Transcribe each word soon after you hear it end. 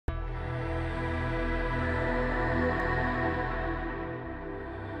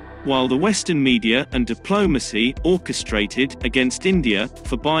while the Western media and diplomacy orchestrated against India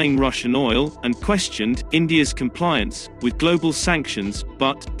for buying Russian oil and questioned India's compliance with global sanctions,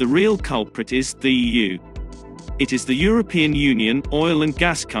 but the real culprit is the EU. It is the European Union oil and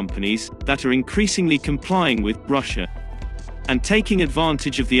gas companies that are increasingly complying with Russia and taking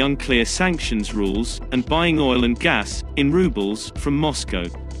advantage of the unclear sanctions rules and buying oil and gas in rubles from Moscow.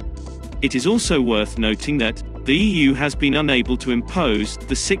 It is also worth noting that the EU has been unable to impose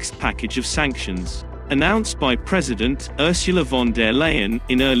the sixth package of sanctions, announced by President Ursula von der Leyen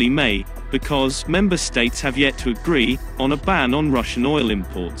in early May, because member states have yet to agree on a ban on Russian oil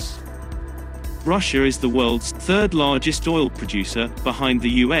imports. Russia is the world's third largest oil producer, behind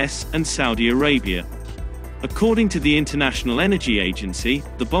the US and Saudi Arabia. According to the International Energy Agency,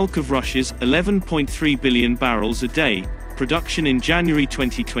 the bulk of Russia's 11.3 billion barrels a day production in January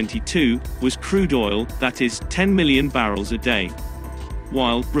 2022 was crude oil, that is, 10 million barrels a day,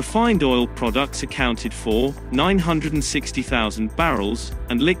 while refined oil products accounted for 960,000 barrels,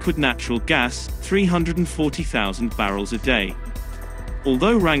 and liquid natural gas 340,000 barrels a day.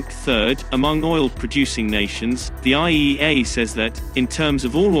 Although ranked third among oil-producing nations, the IEA says that, in terms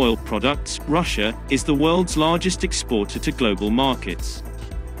of all oil products, Russia is the world's largest exporter to global markets,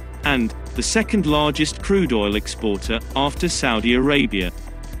 and the second largest crude oil exporter after Saudi Arabia.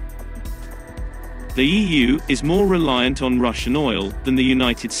 The EU is more reliant on Russian oil than the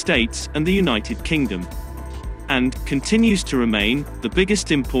United States and the United Kingdom, and continues to remain the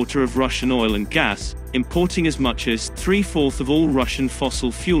biggest importer of Russian oil and gas, importing as much as 3/4 of all Russian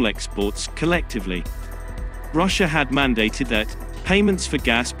fossil fuel exports collectively. Russia had mandated that payments for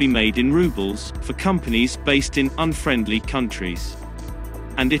gas be made in rubles for companies based in unfriendly countries,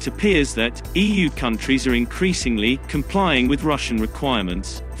 and it appears that EU countries are increasingly complying with Russian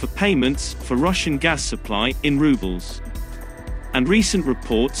requirements for payments for Russian gas supply in rubles. And recent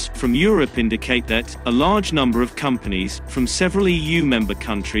reports from Europe indicate that a large number of companies from several EU member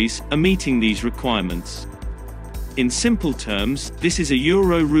countries are meeting these requirements. In simple terms, this is a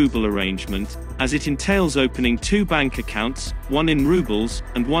Euro-Rouble arrangement, as it entails opening two bank accounts, one in rubles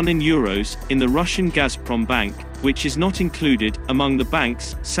and one in euros, in the Russian Gazprom bank, which is not included among the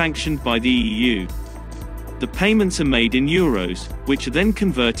banks sanctioned by the EU. The payments are made in euros, which are then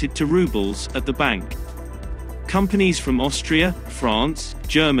converted to rubles at the bank. Companies from Austria, France,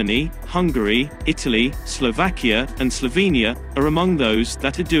 Germany, Hungary, Italy, Slovakia, and Slovenia are among those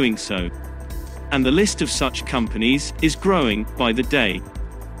that are doing so. And the list of such companies is growing by the day.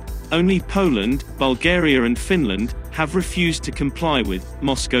 Only Poland, Bulgaria, and Finland have refused to comply with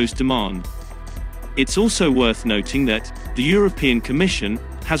Moscow's demand. It's also worth noting that the European Commission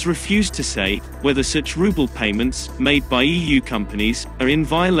has refused to say whether such ruble payments made by EU companies are in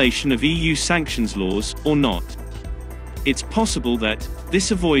violation of EU sanctions laws or not. It's possible that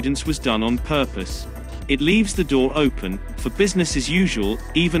this avoidance was done on purpose. It leaves the door open for business as usual,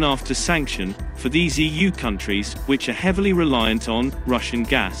 even after sanction, for these EU countries, which are heavily reliant on Russian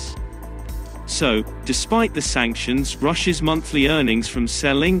gas. So, despite the sanctions, Russia's monthly earnings from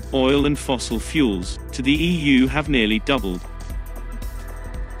selling oil and fossil fuels to the EU have nearly doubled.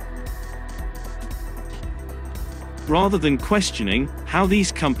 Rather than questioning how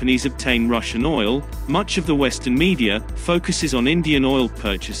these companies obtain Russian oil, much of the Western media focuses on Indian oil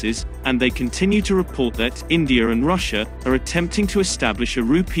purchases, and they continue to report that India and Russia are attempting to establish a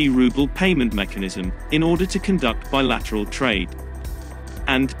rupee-ruble payment mechanism in order to conduct bilateral trade.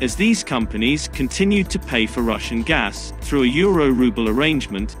 And, as these companies continued to pay for Russian gas through a Euro-Rouble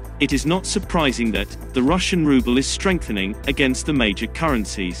arrangement, it is not surprising that the Russian ruble is strengthening against the major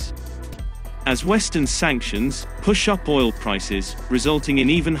currencies, as Western sanctions push up oil prices, resulting in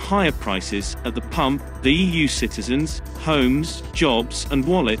even higher prices at the pump. The EU citizens, homes, jobs, and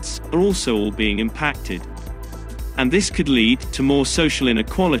wallets are also all being impacted. And this could lead to more social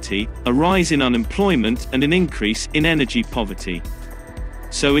inequality, a rise in unemployment, and an increase in energy poverty.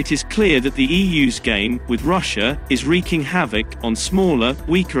 So it is clear that the EU's game with Russia is wreaking havoc on smaller,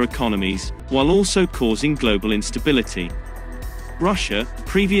 weaker economies, while also causing global instability. Russia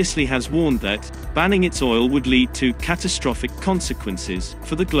previously has warned that banning its oil would lead to catastrophic consequences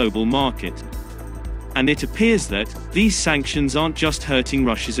for the global market. And it appears that these sanctions aren't just hurting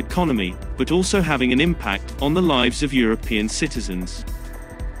Russia's economy, but also having an impact on the lives of European citizens.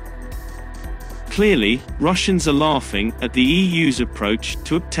 Clearly, Russians are laughing at the EU's approach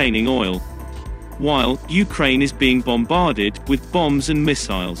to obtaining oil, while Ukraine is being bombarded with bombs and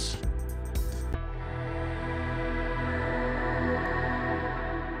missiles.